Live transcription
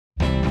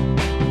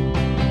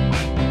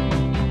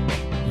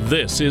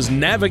This is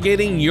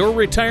Navigating Your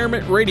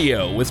Retirement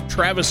Radio with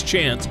Travis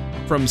Chance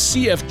from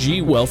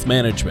CFG Wealth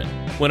Management.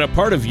 When a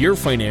part of your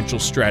financial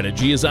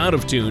strategy is out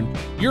of tune,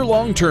 your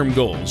long-term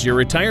goals, your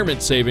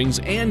retirement savings,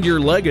 and your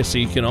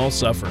legacy can all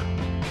suffer.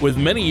 With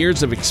many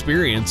years of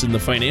experience in the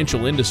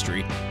financial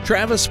industry,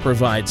 Travis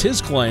provides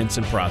his clients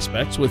and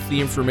prospects with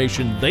the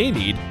information they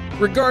need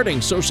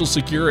regarding Social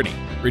Security,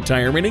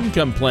 retirement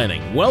income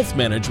planning, wealth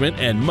management,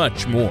 and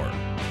much more.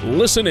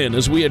 Listen in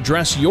as we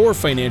address your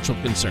financial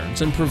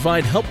concerns and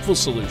provide helpful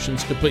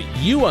solutions to put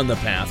you on the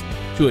path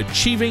to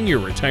achieving your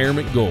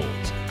retirement goals.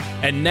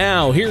 And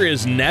now, here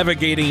is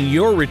Navigating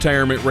Your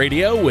Retirement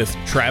Radio with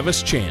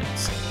Travis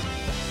Chance.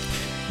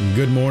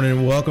 Good morning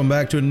and welcome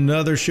back to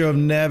another show of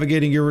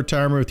Navigating Your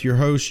Retirement with your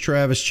host,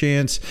 Travis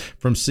Chance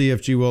from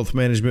CFG Wealth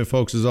Management.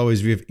 Folks, as always,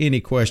 if you have any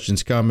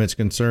questions, comments,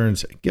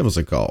 concerns, give us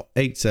a call,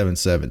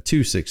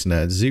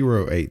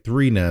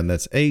 877-269-0839.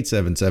 That's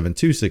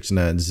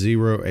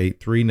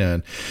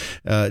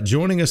 877-269-0839.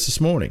 Joining us this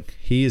morning,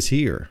 he is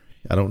here.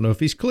 I don't know if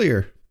he's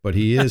clear, but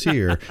he is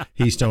here.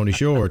 He's Tony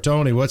Shore.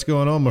 Tony, what's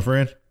going on, my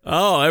friend?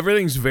 Oh,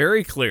 everything's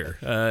very clear.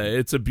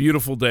 It's a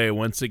beautiful day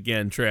once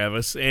again,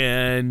 Travis.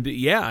 And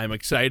yeah, I'm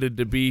excited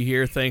to be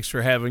here. Thanks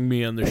for having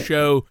me on the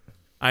show.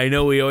 I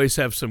know we always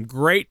have some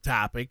great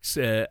topics.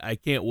 I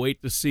can't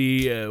wait to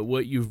see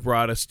what you've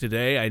brought us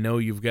today. I know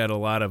you've got a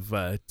lot of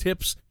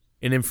tips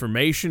and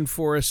information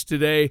for us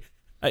today.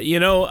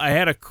 I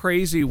had a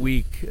crazy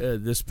week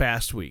this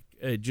past week.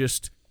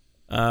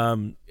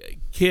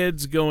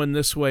 Kids going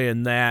this way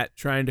and that,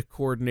 trying to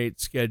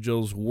coordinate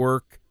schedules,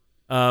 work.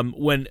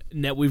 When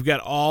we've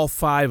got all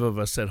five of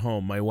us at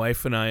home, my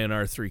wife and I and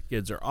our three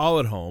kids are all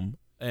at home,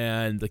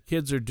 and the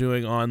kids are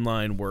doing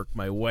online work.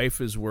 My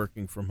wife is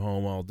working from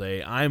home all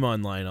day. I'm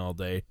online all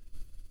day.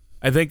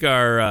 I think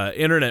our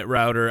internet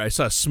router, I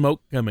saw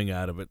smoke coming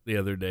out of it the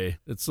other day.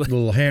 It's like a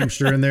little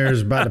hamster in there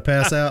is about to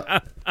pass out.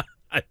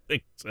 I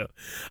think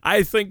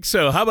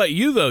so. How about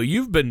you, though?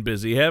 You've been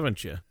busy,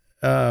 haven't you?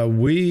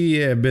 We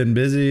have been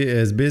busy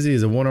as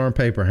a one-arm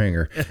paper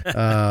hanger.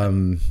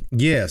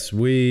 Yes,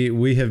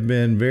 we have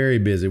been very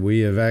busy.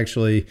 We have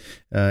actually,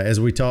 as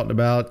we talked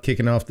about,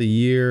 kicking off the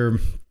year,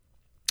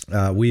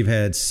 we've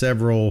had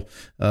several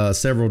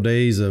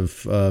days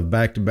of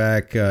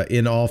back-to-back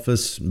in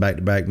office.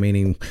 Back-to-back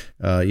meaning,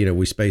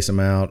 we space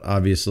them out,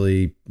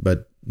 obviously,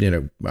 but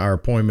our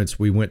appointments,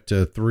 we went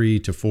to 3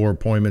 to 4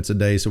 appointments a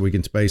day so we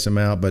can space them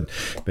out, but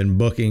been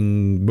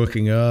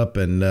booking up,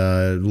 and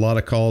a lot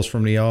of calls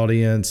from the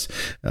audience,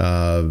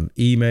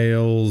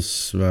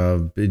 emails,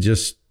 it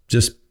just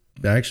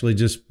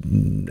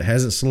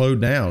hasn't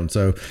slowed down.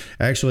 So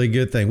actually a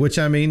good thing, which,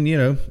 I mean,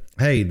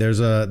 hey, there's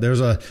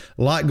a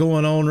lot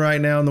going on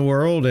right now in the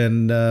world,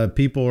 and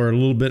people are a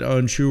little bit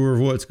unsure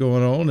of what's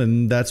going on,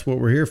 and that's what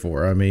we're here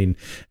for. I mean,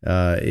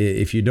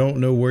 if you don't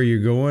know where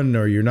you're going,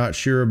 or you're not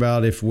sure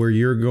about if where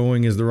you're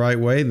going is the right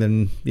way,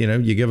 then,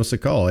 you give us a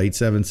call,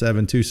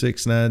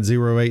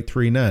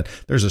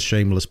 877-269-0839. There's a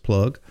shameless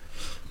plug.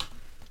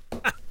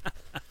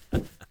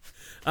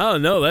 Oh,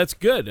 no, that's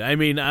good. I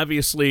mean,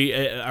 obviously,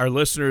 our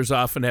listeners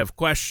often have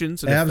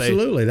questions. And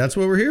absolutely. That's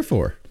what we're here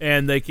for.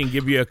 And they can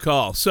give you a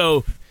call.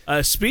 So,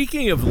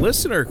 speaking of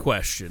listener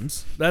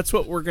questions, that's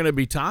what we're going to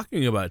be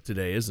talking about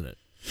today, isn't it?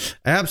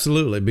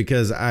 Absolutely,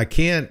 because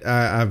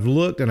I've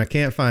looked and I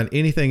can't find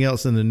anything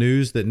else in the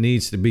news that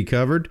needs to be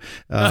covered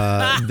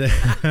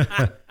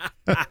that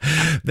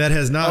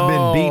has not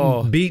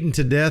been beaten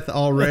to death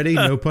already.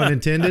 No pun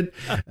intended.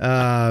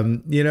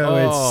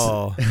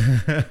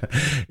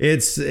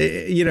 It's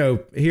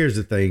here's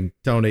the thing,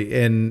 Tony,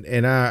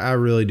 and I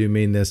really do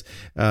mean this.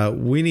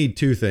 We need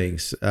two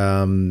things.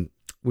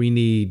 We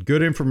need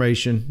good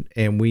information,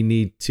 and we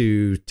need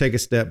to take a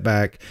step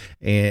back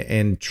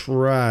and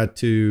try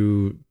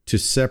to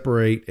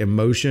separate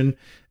emotion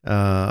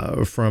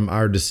from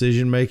our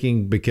decision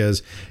making,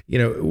 because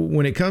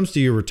when it comes to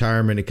your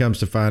retirement, it comes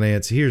to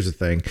finance. Here's the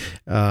thing: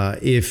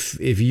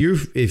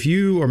 if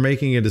you are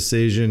making a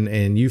decision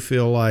and you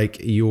feel like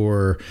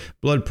your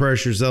blood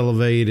pressure's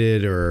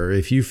elevated, or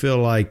if you feel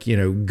like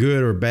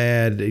good or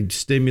bad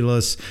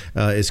stimulus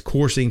is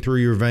coursing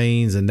through your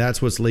veins, and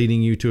that's what's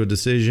leading you to a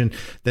decision,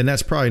 then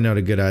that's probably not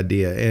a good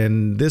idea.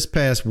 And this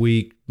past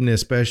week,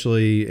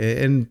 especially,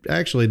 and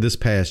actually this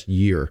past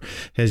year,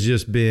 has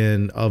just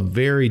been a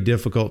very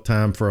difficult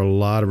time for a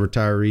lot of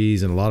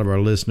retirees and a lot of our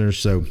listeners.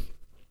 So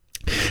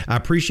I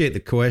appreciate the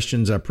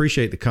questions. I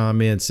appreciate the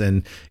comments.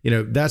 And,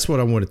 that's what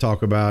I want to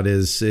talk about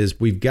is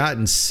we've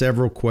gotten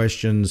several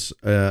questions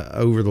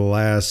over the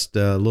last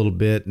little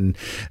bit. And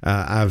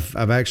I've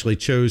actually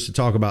chose to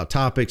talk about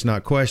topics,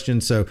 not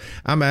questions. So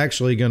I'm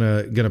actually going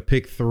to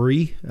pick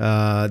 3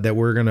 that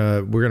we're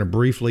going to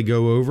briefly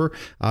go over.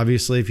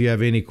 Obviously, if you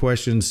have any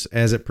questions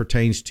as it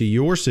pertains to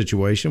your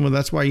situation, well,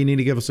 that's why you need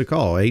to give us a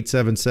call,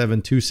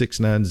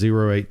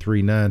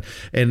 877-269-0839,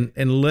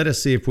 and let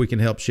us see if we can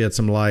help shed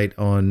some light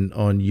on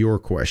your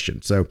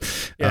question. So,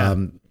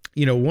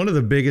 one of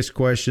the biggest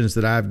questions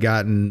that I've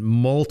gotten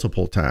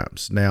multiple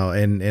times now,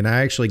 and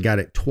I actually got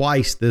it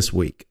twice this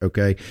week.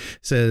 Okay,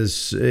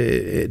 says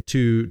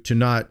to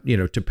not,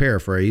 to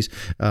paraphrase,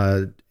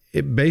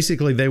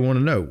 basically they want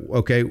to know,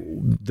 okay,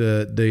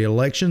 the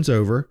election's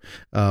over.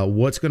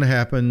 What's going to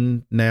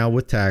happen now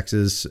with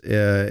taxes?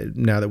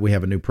 Now that we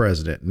have a new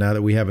president, now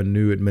that we have a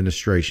new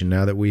administration,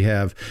 now that we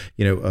have,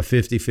 a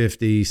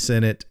 50-50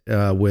 Senate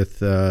with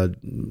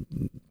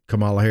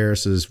Kamala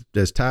Harris as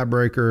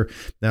tiebreaker,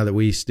 now that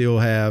we still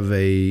have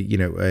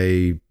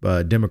a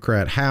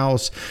Democrat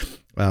House,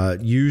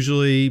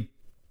 usually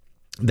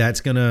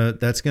that's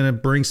gonna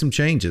bring some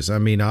changes. I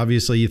mean,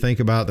 obviously, you think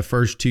about the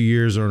first 2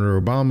 years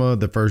under Obama,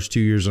 the first 2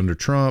 years under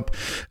Trump.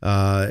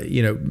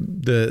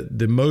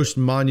 The most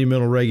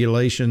monumental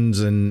regulations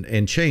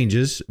and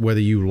changes,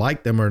 whether you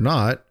like them or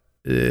not.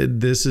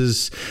 This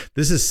is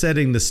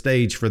setting the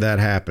stage for that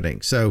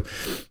happening. So,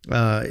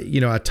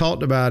 I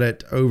talked about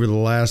it over the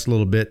last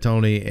little bit,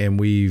 Tony, and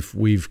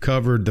we've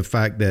covered the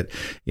fact that,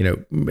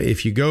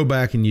 if you go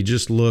back and you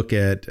just look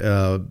at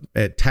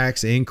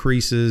tax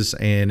increases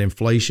and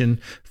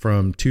inflation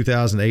from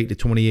 2008 to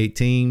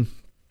 2018.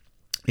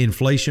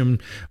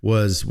 Inflation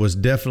was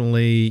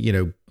definitely,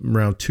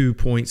 around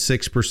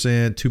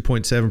 2.6%,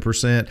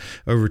 2.7%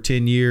 over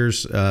 10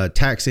 years.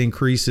 Tax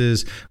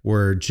increases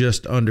were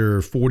just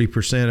under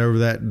 40% over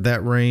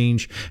that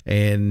range.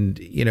 And,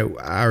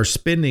 our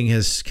spending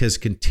has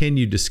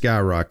continued to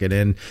skyrocket.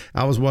 And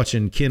I was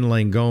watching Ken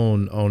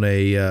Langone on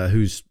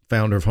who's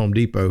founder of Home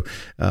Depot,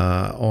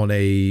 on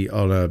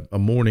a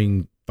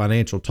morning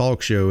financial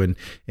talk show. And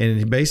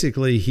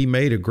basically he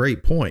made a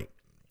great point.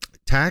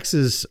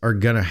 Taxes are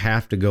going to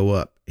have to go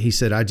up. He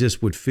said, I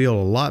just would feel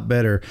a lot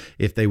better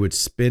if they would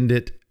spend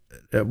it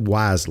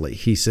wisely.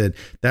 He said,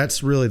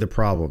 that's really the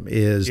problem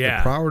is the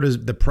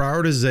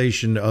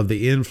prioritization of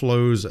the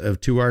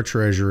inflows to our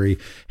treasury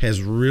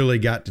has really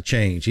got to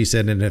change. He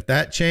said, and if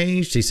that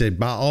changed, he said,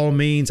 by all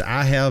means,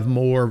 I have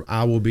more.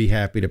 I will be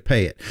happy to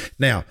pay it.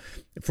 Now,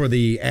 for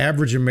the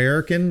average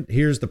American,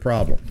 here's the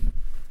problem.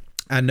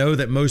 I know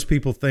that most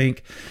people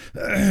think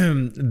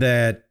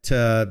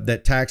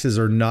that taxes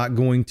are not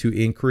going to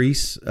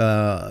increase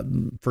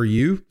for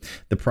you.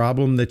 The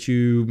problem that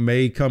you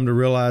may come to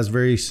realize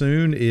very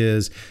soon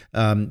is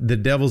the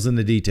devil's in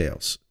the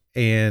details.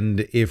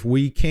 And if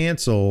we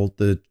cancel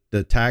the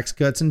Tax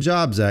Cuts and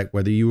Jobs Act,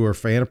 whether you are a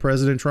fan of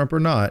President Trump or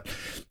not,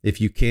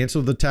 if you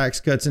cancel the Tax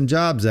Cuts and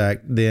Jobs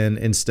Act, then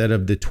instead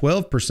of the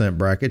 12%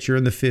 bracket, you're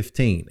in the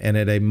 15% and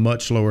at a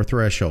much lower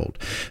threshold.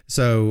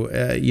 So,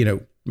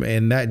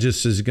 and that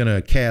just is going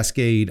to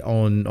cascade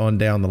on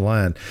down the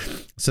line.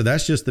 So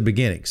that's just the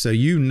beginning. So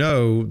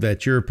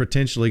that you're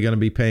potentially going to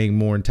be paying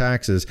more in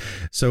taxes.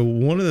 So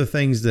one of the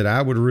things that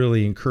I would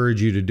really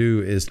encourage you to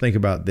do is think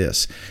about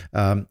this.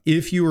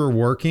 If you are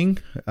working,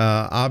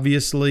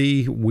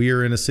 obviously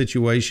we're in a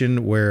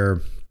situation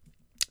where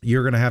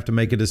you're going to have to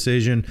make a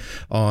decision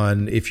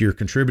on if you're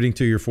contributing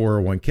to your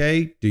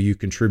 401k. Do you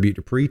contribute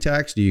to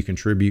pre-tax? Do you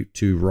contribute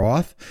to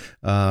Roth?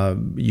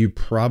 You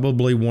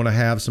probably want to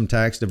have some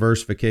tax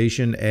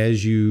diversification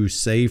as you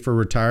save for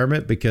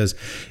retirement, because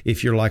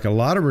if you're like a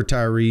lot of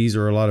retirees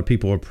or a lot of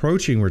people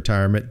approaching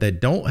retirement that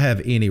don't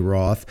have any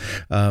Roth,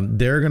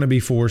 they're going to be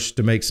forced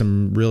to make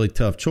some really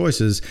tough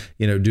choices.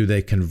 Do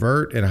they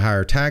convert in a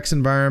higher tax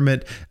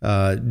environment?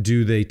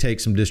 Do they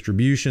take some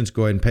distributions,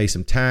 go ahead and pay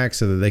some tax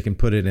so that they can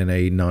put it in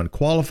a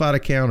non-qualified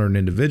account or an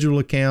individual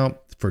account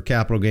for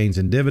capital gains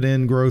and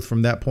dividend growth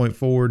from that point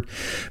forward?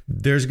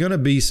 There's going to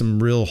be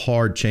some real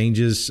hard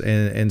changes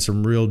and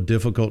some real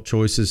difficult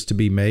choices to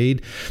be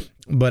made.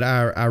 But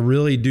I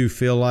really do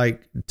feel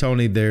like,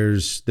 Tony,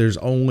 there's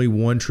only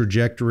one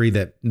trajectory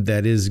that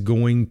is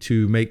going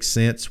to make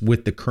sense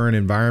with the current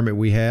environment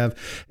we have.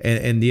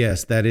 And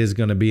yes, that is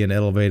going to be an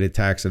elevated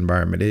tax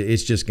environment.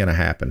 It's just going to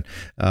happen.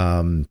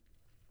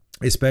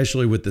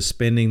 Especially with the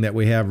spending that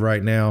we have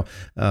right now,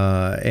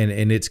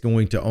 and it's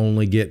going to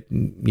only get,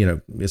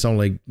 it's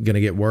only going to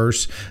get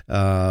worse.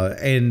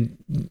 And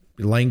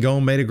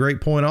Langone made a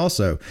great point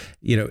also.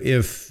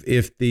 If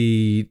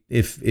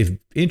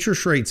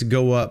interest rates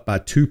go up by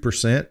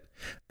 2%,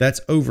 that's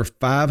over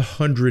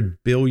 $500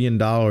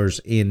 billion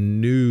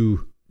in new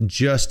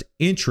just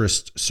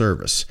interest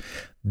service.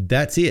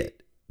 That's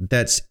it.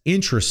 That's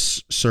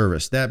interest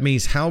service. That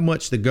means how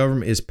much the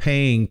government is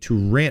paying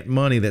to rent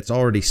money that's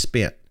already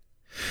spent.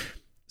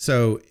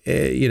 So,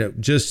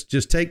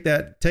 just take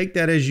that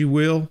as you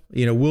will.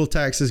 Will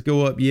taxes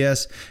go up?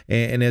 Yes.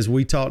 And as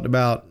we talked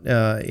about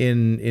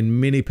in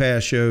many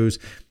past shows,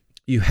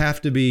 you have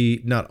to be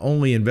not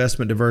only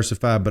investment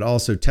diversified, but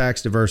also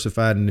tax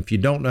diversified. And if you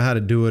don't know how to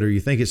do it, or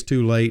you think it's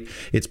too late,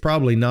 it's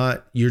probably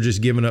not. You're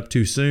just giving up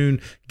too soon.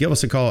 Give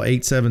us a call,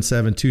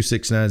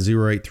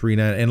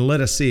 877-269-0839, and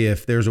let us see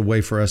if there's a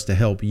way for us to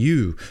help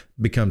you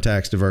become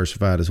tax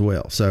diversified as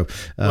well. So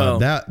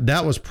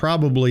that was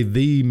probably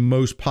the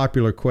most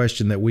popular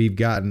question that we've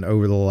gotten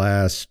over the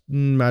last,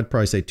 I'd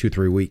probably say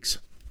 2-3 weeks.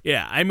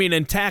 Yeah. I mean,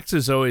 and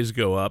taxes always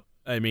go up.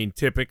 I mean,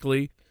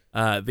 typically,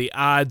 the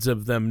odds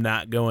of them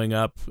not going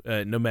up,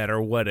 no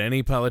matter what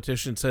any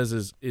politician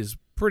says, is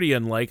pretty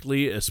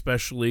unlikely,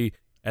 especially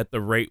at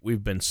the rate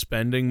we've been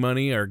spending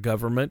money, our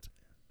government.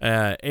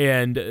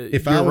 And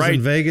if I was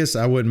in Vegas,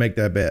 I wouldn't make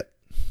that bet.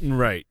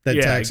 Right.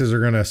 That taxes are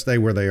going to stay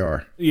where they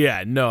are.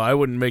 Yeah, no, I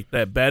wouldn't make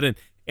that bet.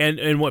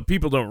 And what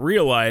people don't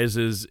realize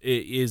is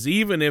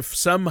even if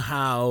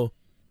somehow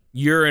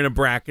you're in a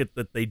bracket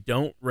that they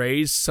don't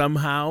raise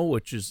somehow,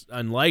 which is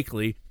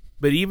unlikely,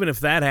 but even if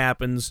that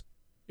happens,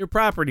 your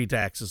property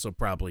taxes will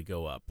probably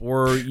go up,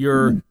 or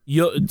your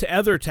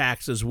other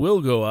taxes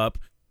will go up,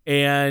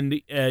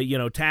 and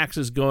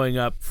taxes going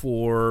up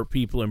for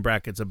people in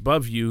brackets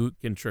above you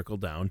can trickle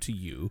down to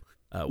you.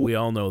 We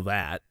all know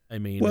that. I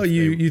mean, well,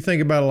 you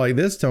think about it like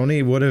this,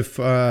 Tony. What if,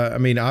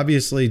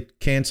 obviously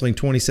canceling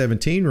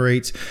 2017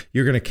 rates,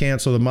 you're going to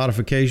cancel the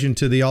modification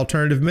to the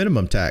alternative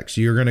minimum tax.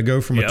 You're going to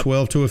go from a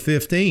 12 to a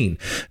 15.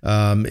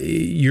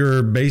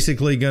 You're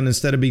basically going to,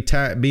 instead of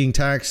being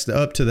taxed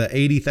up to the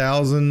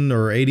 80,000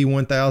 or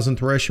 81,000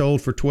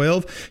 threshold for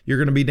 12, you're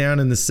going to be down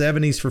in the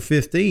 70s for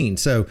 15.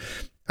 So,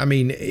 I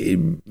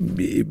mean,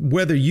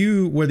 whether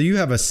you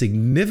have a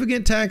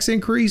significant tax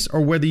increase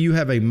or whether you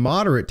have a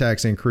moderate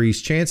tax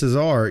increase, chances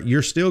are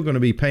you're still going to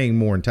be paying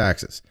more in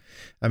taxes.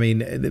 I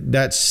mean,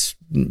 that's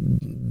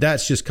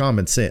just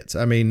common sense.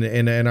 I mean,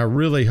 and I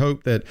really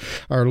hope that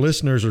our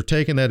listeners are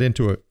taking that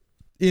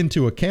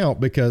into account,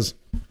 because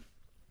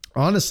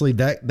honestly,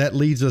 that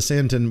leads us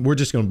into, and we're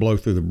just going to blow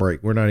through the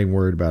break. We're not even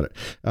worried about it.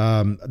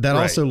 That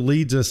also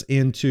leads us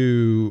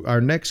into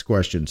our next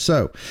question.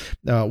 So,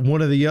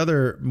 one of the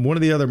other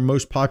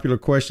most popular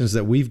questions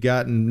that we've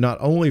gotten, not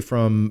only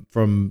from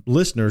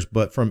listeners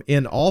but from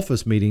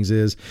in-office meetings,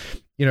 is,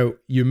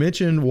 you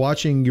mentioned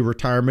watching your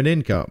retirement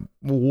income.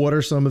 What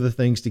are some of the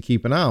things to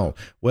keep an eye on?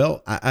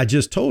 Well, I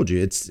just told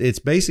you, it's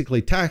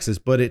basically taxes,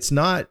 but it's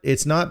not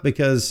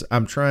because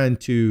I'm trying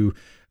to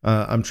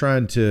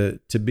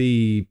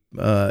be,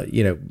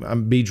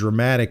 be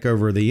dramatic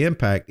over the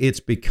impact. It's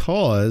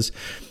because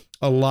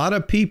a lot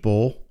of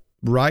people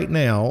right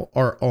now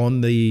are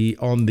on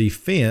the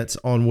fence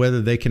on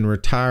whether they can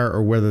retire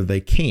or whether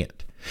they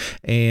can't.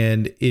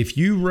 And if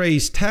you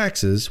raise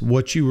taxes,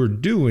 what you are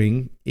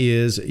doing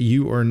is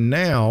you are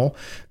now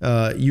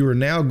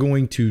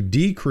going to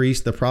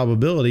decrease the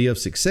probability of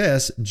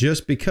success,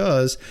 just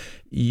because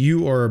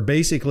you are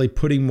basically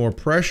putting more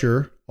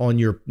pressure on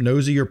your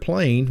nose of your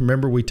plane.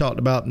 Remember, we talked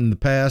about in the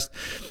past,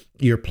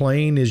 your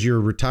plane is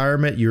your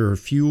retirement, your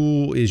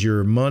fuel is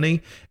your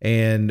money.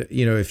 And,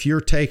 if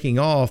you're taking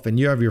off and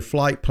you have your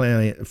flight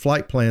plan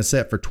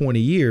set for 20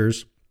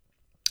 years,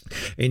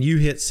 and you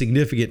hit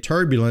significant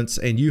turbulence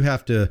and you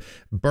have to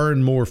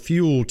burn more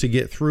fuel to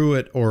get through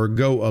it or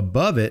go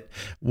above it,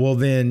 well,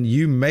 then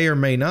you may or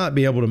may not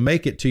be able to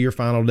make it to your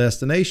final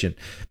destination.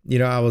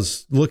 I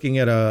was looking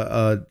at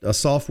a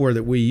software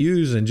that we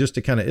use, and just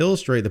to kind of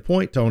illustrate the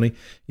point, Tony,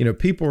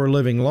 people are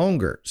living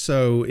longer.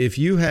 So if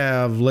you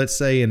have, let's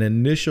say, an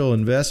initial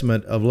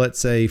investment of, let's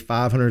say,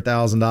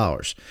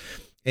 $500,000,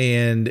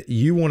 and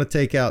you want to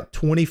take out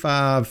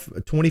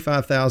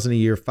 $25,000 a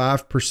year,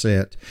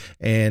 5%,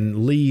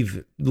 and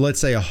leave, let's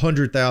say,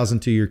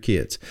 $100,000 to your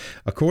kids.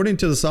 According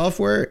to the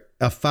software,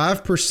 a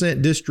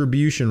 5%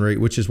 distribution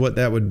rate, which is what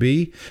that would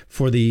be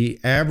for the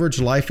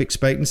average life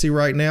expectancy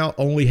right now,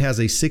 only has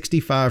a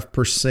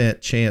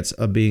 65% chance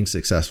of being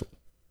successful.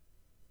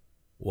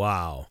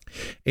 Wow.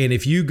 And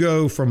if you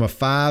go from a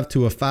 5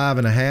 to a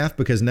 5.5,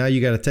 because now you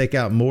got to take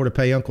out more to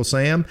pay Uncle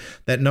Sam,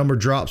 that number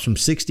drops from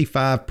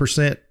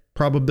 65%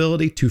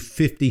 probability to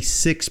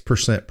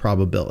 56%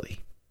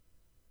 probability.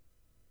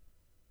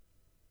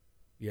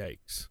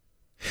 Yikes.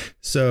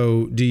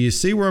 So do you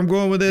see where I'm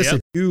going with this? Yep.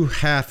 If you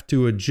have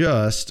to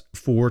adjust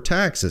for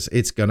taxes,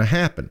 it's going to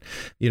happen.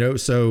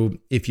 So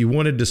if you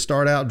wanted to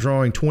start out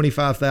drawing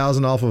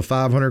 $25,000 off of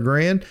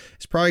 $500,000,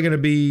 it's probably going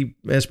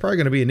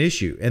to be an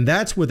issue. And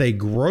that's with a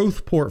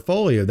growth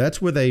portfolio.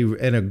 That's with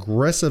an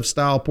aggressive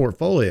style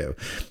portfolio.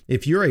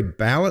 If you're a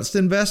balanced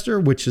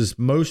investor, which is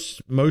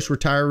most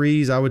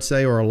retirees, I would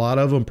say, or a lot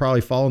of them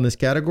probably fall in this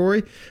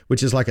category,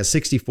 which is like a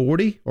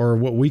 60-40, or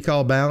what we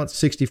call balanced,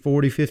 60-40,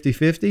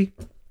 50-50.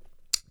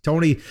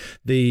 Tony,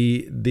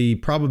 the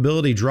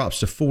probability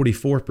drops to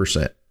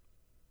 44%.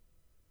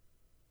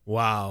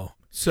 Wow.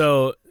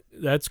 So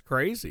that's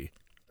crazy.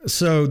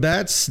 So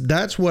that's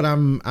what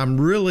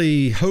I'm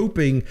really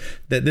hoping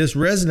that this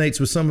resonates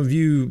with some of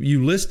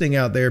you listening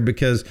out there,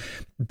 because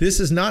this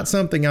is not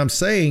something I'm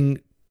saying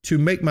to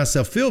make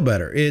myself feel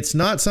better. It's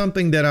not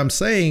something that I'm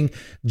saying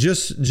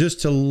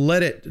just to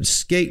let it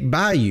skate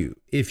by you.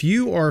 If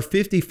you are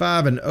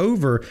 55 and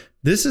over,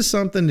 this is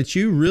something that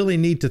you really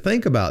need to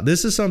think about.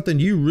 This is something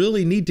you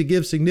really need to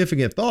give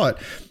significant thought,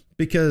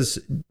 because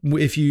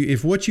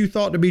if what you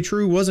thought to be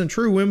true wasn't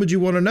true, when would you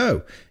want to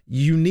know?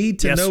 You need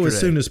to know as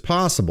soon as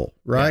possible,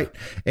 right?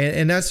 Yeah.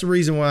 And that's the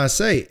reason why I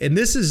say, and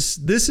this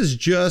is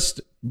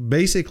just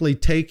basically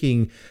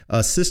taking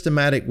a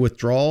systematic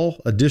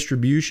withdrawal, a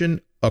distribution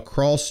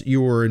across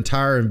your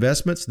entire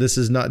investments. This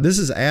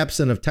is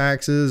absent of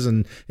taxes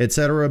and et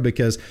cetera,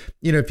 because,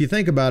 if you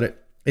think about it,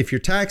 if you're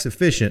tax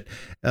efficient,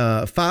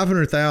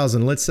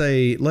 500,000, let's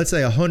say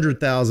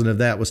 100,000 of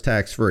that was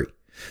tax free.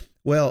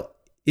 Well,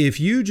 if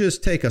you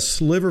just take a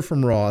sliver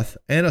from Roth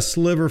and a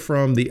sliver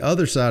from the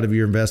other side of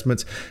your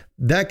investments,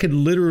 that could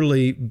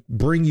literally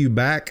bring you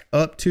back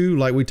up to,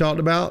 like we talked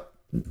about,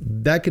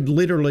 that could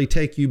literally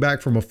take you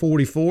back from a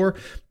 44,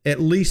 at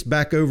least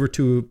back over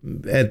to,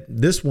 at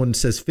this one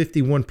says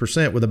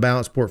 51% with a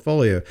balanced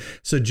portfolio.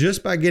 So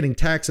just by getting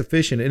tax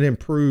efficient, it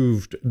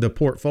improved the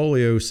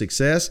portfolio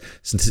success.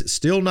 Since it's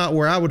still not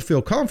where I would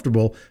feel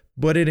comfortable,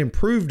 but it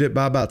improved it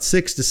by about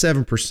 6 to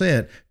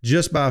 7%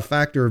 just by a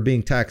factor of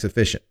being tax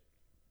efficient.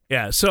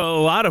 Yeah. So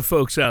a lot of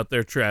folks out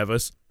there,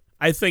 Travis,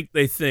 I think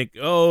they think,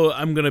 oh,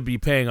 I'm going to be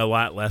paying a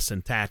lot less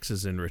in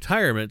taxes in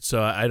retirement,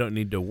 so I don't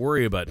need to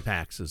worry about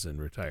taxes in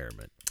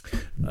retirement.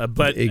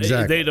 But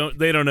exactly.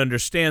 They don't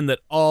understand that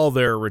all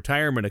their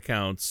retirement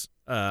accounts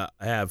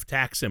have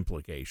tax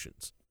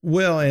implications.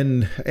 Well,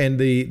 and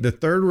the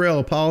third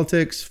rail of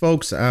politics,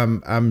 folks,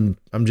 I'm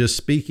just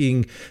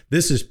speaking.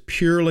 This is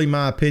purely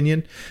my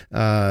opinion,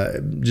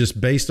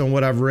 just based on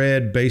what I've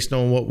read, based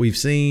on what we've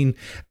seen.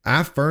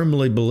 I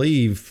firmly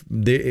believe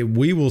that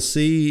we will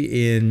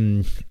see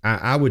in,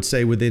 I would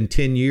say within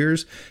 10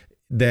 years,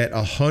 that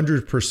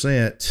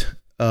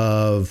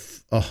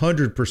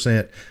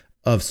 100%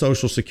 of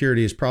Social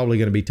Security is probably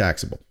going to be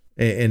taxable.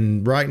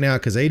 And right now,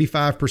 because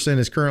 85%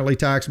 is currently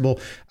taxable,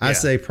 I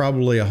say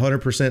probably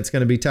 100% is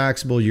going to be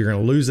taxable. You're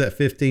going to lose that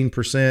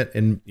 15%.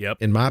 And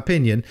in my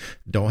opinion,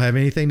 don't have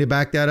anything to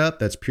back that up.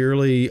 That's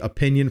purely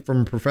opinion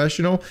from a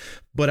professional.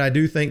 But I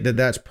do think that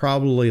that's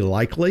probably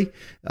likely.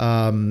 They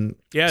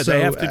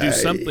have to do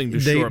something to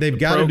shore up they've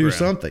got to do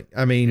something.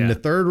 I mean, the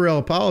third rail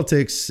of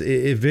politics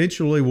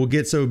eventually will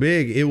get so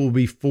big, it will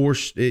be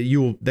forced.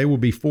 They will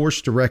be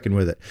forced to reckon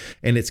with it,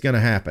 and it's going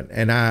to happen.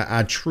 And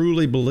I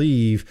truly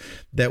believe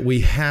that we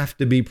have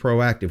to be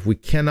proactive. We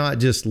cannot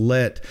just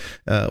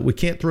we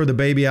can't throw the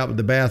baby out with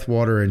the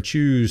bathwater and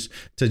choose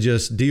to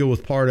just deal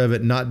with part of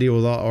it, and not deal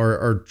with all,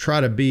 or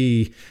try to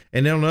be.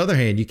 And then on the other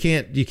hand, you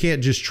can't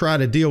just try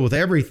to deal with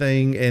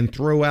everything and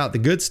throw out the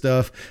good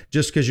stuff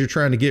just because you're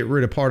trying to get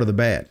rid of part of the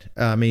bad.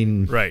 I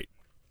mean, right.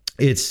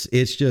 It's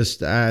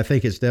just, I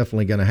think it's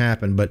definitely going to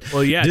happen. But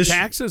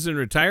taxes and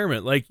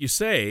retirement, like you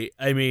say,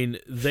 I mean,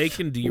 they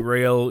can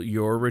derail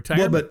your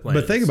retirement plans.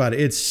 But think about it.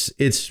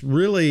 It's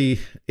really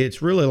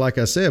like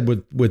I said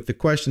with the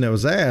question that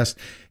was asked,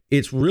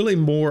 it's really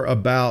more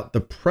about the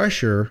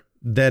pressure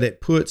that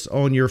it puts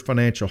on your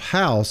financial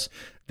house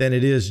than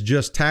it is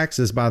just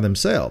taxes by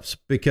themselves,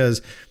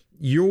 because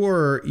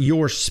your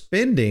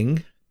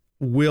spending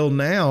will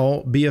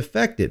now be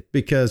affected.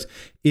 Because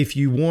if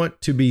you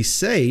want to be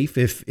safe,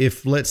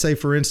 if let's say,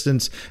 for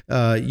instance,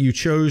 you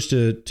chose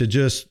to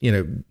just,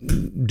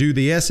 do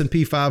the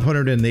S&P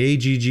 500 and the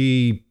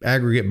AGG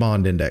aggregate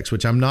bond index,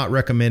 which I'm not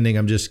recommending,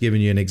 I'm just giving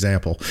you an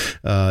example,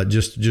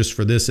 just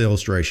for this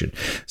illustration.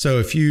 So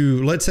if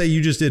let's say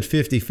you just did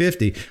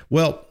 50-50,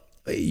 well,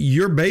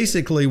 you're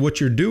basically,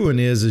 what you're doing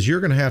is you're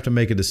going to have to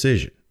make a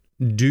decision.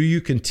 Do you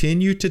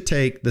continue to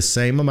take the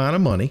same amount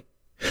of money,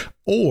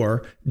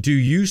 or do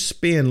you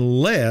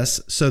spend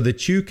less so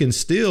that you can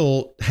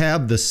still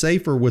have the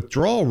safer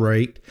withdrawal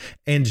rate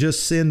and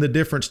just send the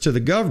difference to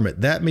the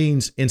government? That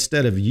means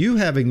instead of you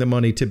having the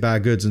money to buy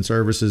goods and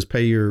services,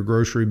 pay your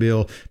grocery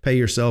bill, pay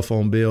your cell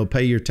phone bill,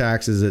 pay your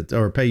taxes,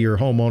 or pay your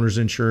homeowner's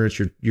insurance,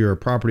 your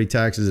property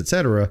taxes,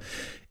 etc.,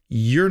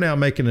 you're now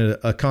making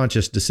a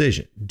conscious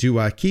decision. Do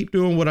I keep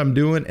doing what I'm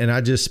doing and I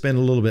just spend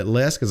a little bit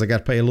less because I got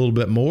to pay a little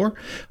bit more?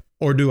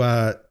 Or do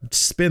I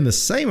spend the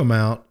same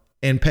amount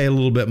and pay a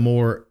little bit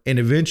more? And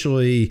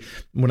eventually,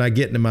 when I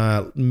get into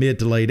my mid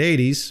to late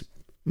 80s,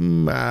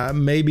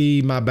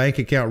 maybe my bank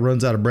account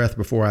runs out of breath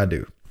before I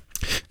do.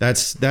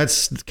 That's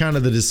kind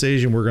of the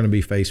decision we're going to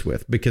be faced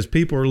with, because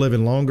people are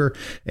living longer.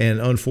 And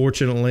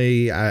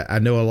unfortunately, I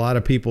know a lot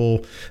of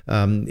people,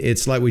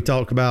 it's like we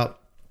talked about,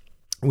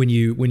 when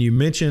you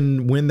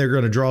mention when they're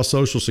going to draw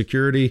Social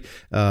Security,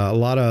 a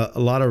lot of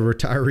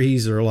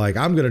retirees are like,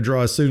 I'm going to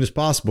draw as soon as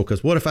possible,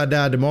 because what if I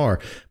die tomorrow?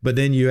 But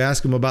then you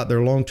ask them about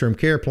their long-term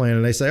care plan,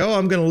 and they say, oh,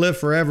 I'm going to live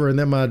forever, and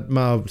then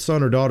my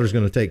son or daughter is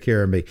going to take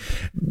care of me.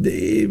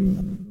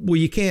 Well,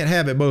 you can't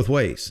have it both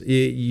ways.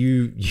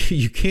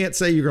 You can't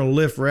say you're going to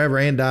live forever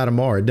and die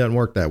tomorrow. It doesn't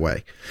work that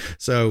way.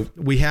 So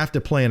we have to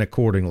plan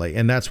accordingly,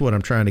 and that's what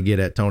I'm trying to get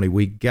at, Tony.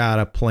 We got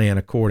to plan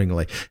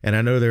accordingly. And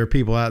I know there are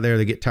people out there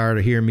that get tired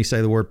of hearing me say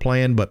the word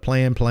plan, but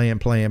plan. Yeah.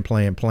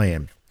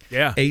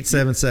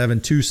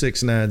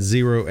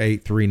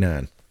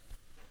 877-269-0839.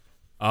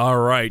 All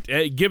right.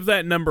 Give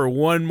that number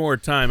one more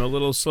time, a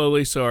little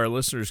slowly, so our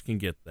listeners can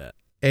get that.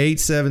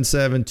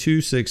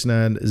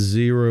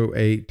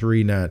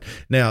 877-269-0839.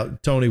 Now,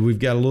 Tony, we've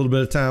got a little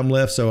bit of time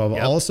left, so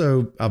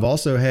I've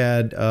also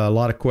had a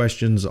lot of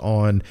questions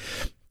on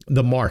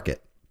the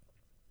market.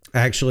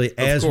 Actually,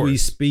 as we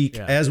speak,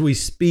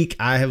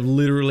 I have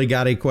literally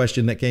got a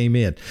question that came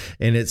in,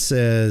 and it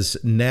says,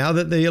 now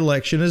that the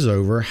election is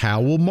over,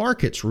 how will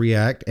markets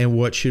react and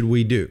what should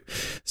we do?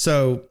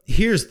 So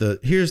here's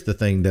the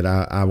thing that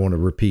I want to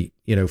repeat.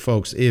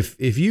 folks, if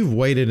you've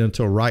waited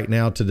until right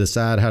now to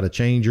decide how to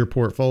change your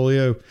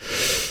portfolio,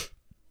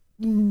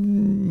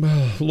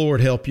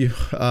 Lord help you.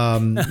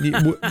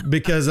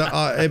 Because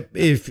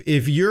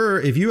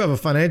if you have a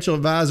financial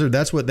advisor,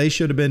 that's what they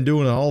should have been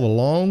doing all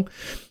along.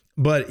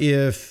 But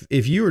if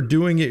you are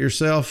doing it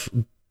yourself,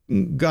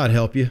 God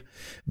help you,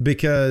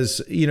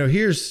 because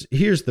here's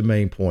the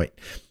main point.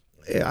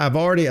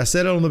 I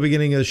said it on the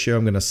beginning of the show.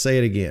 I'm going to say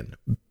it again.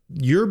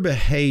 Your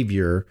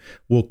behavior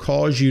will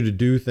cause you to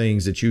do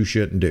things that you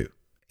shouldn't do.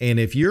 And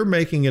if you're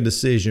making a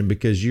decision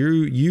because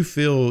you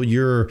feel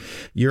your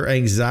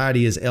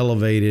anxiety is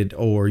elevated,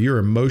 or your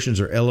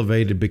emotions are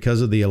elevated because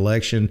of the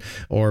election,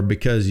 or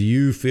because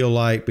you feel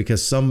like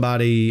because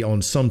somebody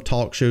on some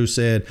talk show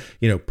said,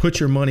 put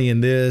your money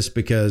in this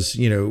because,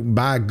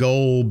 buy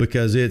gold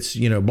because it's,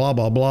 blah,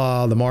 blah,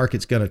 blah, the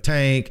market's going to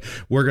tank.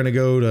 We're going to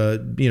go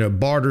to,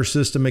 barter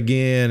system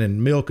again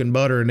and milk and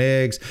butter and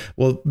eggs.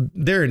 Well,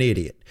 they're an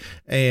idiot,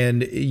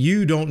 and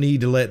you don't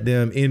need to let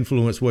them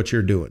influence what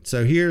you're doing.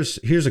 So here's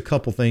a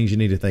couple things you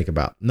need to think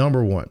about.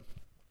 Number one,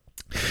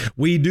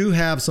 we do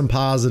have some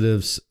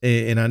positives,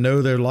 and I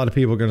know there are a lot of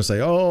people are going to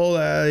say,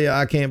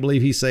 I can't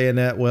believe he's saying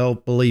that. Well,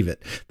 believe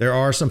it. There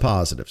are some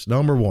positives.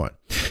 Number one,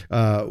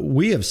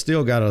 we have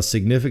still got a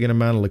significant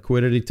amount of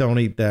liquidity,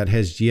 Tony, that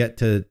has yet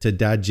to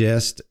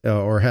digest,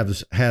 or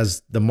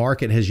has the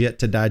market has yet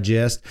to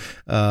digest.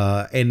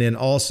 And then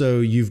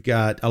also you've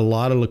got a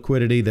lot of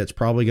liquidity that's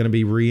probably going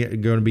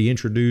to be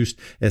introduced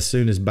as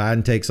soon as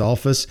Biden takes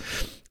office.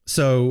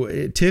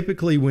 So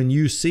typically when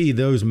you see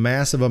those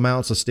massive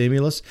amounts of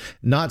stimulus,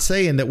 not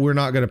saying that we're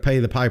not going to pay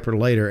the piper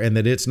later and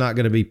that it's not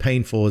going to be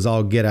painful as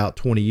all get out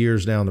 20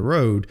 years down the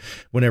road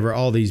whenever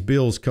all these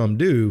bills come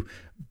due.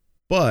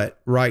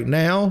 But right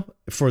now,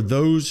 for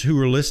those who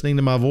are listening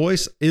to my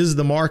voice, is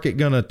the market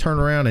going to turn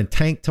around and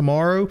tank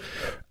tomorrow?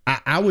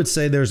 I would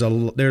say there's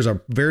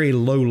a very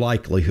low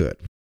likelihood.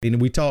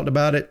 And we talked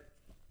about it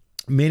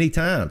many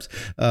times.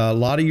 A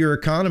lot of your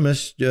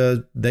economists,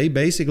 they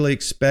basically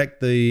expect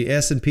the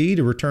S&P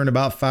to return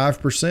about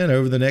 5%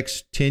 over the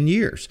next 10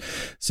 years.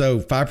 So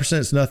 5%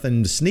 is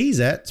nothing to sneeze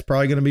at. It's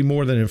probably going to be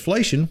more than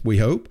inflation, we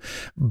hope.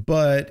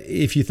 But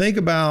if you think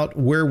about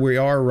where we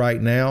are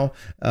right now,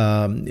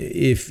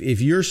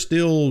 if you're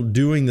still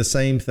doing the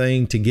same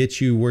thing to get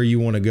you where you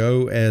want to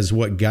go as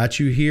what got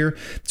you here,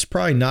 it's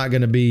probably not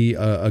going to be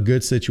a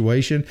good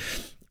situation.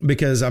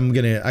 Because I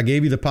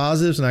gave you the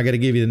positives and I got to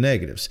give you the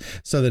negatives.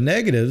 So the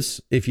negatives,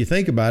 if you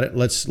think about it,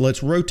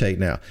 let's rotate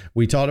now.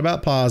 We talked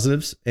about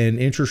positives and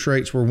interest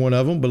rates were one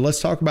of them, but let's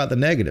talk about the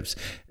negatives.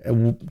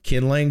 Ken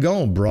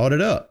Langone brought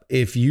it up.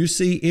 If you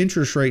see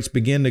interest rates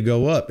begin to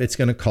go up, it's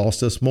going to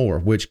cost us more,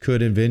 which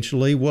could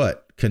eventually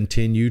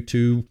continue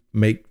to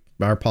make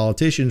our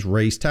politicians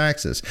raise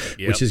taxes,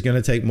 which is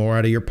going to take more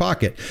out of your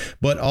pocket.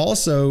 But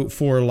also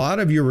for a lot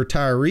of your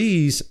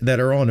retirees that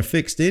are on a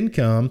fixed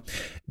income,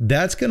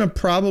 that's going to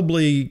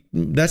pressure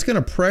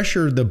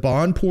the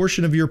bond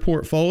portion of your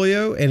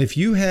portfolio. And if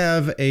you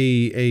have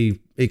a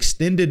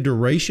extended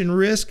duration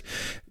risk,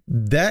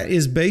 that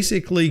is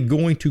basically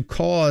going to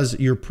cause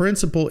your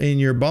principal in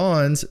your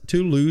bonds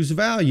to lose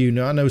value.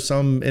 Now, I know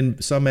some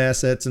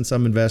assets and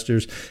some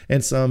investors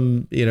and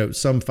some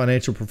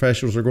financial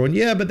professionals are going,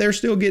 yeah, but they're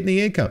still getting the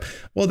income.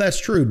 Well,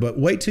 that's true. But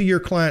wait till your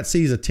client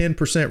sees a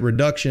 10%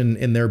 reduction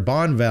in their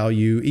bond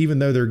value, even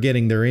though they're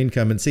getting their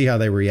income, and see how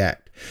they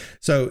react.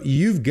 So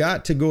you've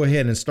got to go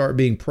ahead and start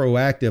being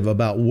proactive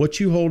about what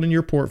you hold in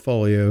your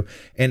portfolio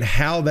and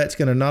how that's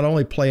going to not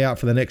only play out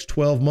for the next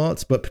 12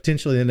 months, but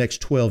potentially the next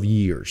 12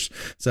 years.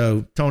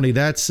 So Tony,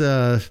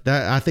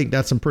 I think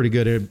that's some pretty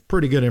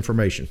good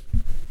information.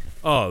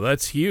 Oh,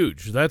 that's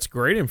huge. That's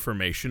great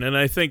information. And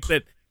I think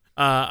that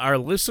our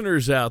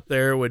listeners out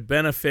there would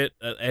benefit,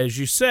 as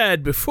you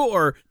said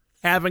before,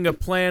 having a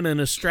plan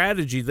and a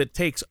strategy that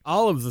takes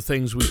all of the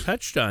things we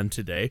touched on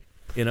today,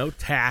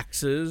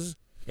 taxes,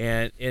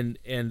 and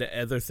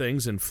other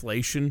things,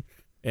 inflation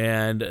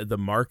and the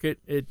market.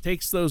 It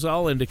takes those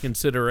all into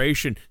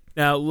consideration.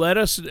 Now,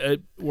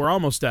 we're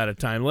almost out of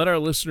time. Let our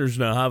listeners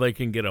know how they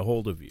can get a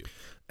hold of you.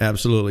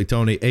 Absolutely,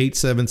 Tony.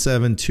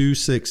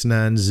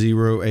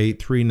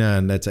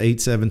 877-269-0839. That's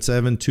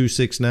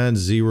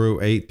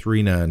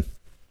 877-269-0839.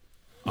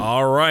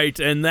 All right,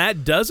 and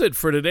that does it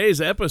for today's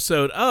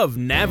episode of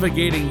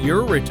Navigating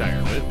Your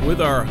Retirement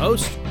with our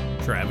host,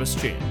 Travis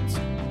Chance.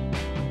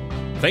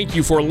 Thank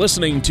you for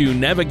listening to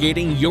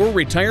Navigating Your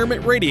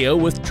Retirement Radio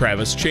with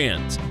Travis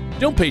Chance.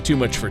 Don't pay too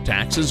much for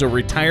taxes or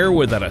retire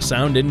without a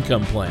sound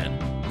income plan.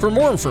 For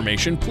more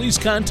information, please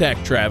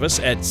contact Travis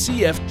at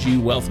CFG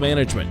Wealth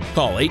Management.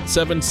 Call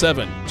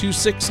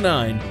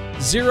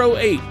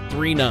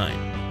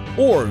 877-269-0839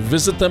 or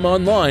visit them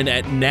online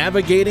at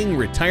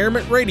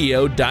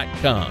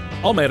navigatingretirementradio.com.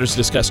 All matters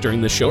discussed during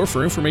this show are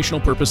for informational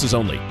purposes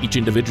only. Each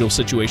individual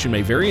situation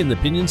may vary, and the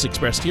opinions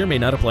expressed here may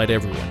not apply to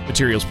everyone.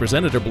 Materials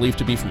presented are believed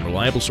to be from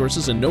reliable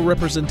sources, and no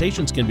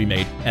representations can be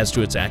made as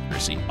to its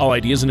accuracy. All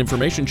ideas and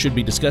information should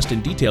be discussed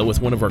in detail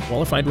with one of our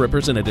qualified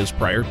representatives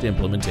prior to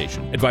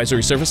implementation.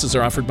 Advisory services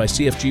are offered by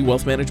CFG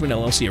Wealth Management,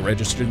 LLC, a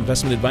registered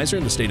investment advisor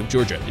in the state of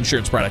Georgia.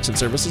 Insurance products and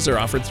services are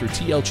offered through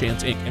TL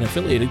Chance, Inc., an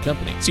affiliated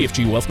company.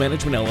 CFG Wealth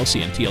Management,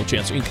 LLC, and TL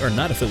Chance, Inc. are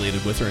not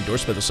affiliated with or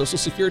endorsed by the Social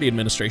Security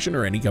Administration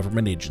or any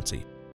government agency.